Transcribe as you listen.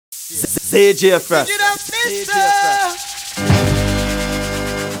CJ FRASS.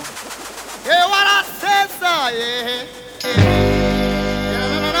 Yeah, what I said, sir, yeah.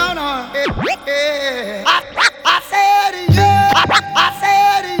 No. Yeah. I said, yeah. I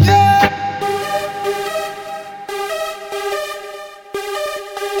said, yeah.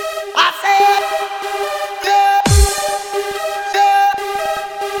 I said,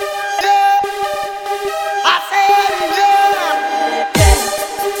 yeah. I said, yeah.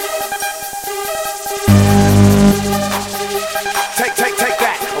 Take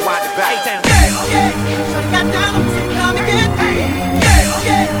that. I wind it back. Shorty got down, I'm gonna come again.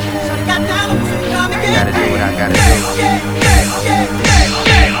 Shorty got down, I'm gonna come again. Gotta do what I gotta do.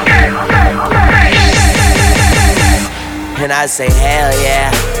 And I say hell yeah,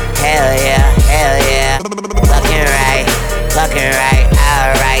 hell yeah, hell yeah. Looking right,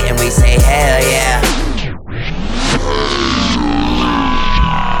 alright. And we say hell yeah.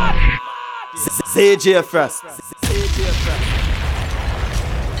 CJ FRASS.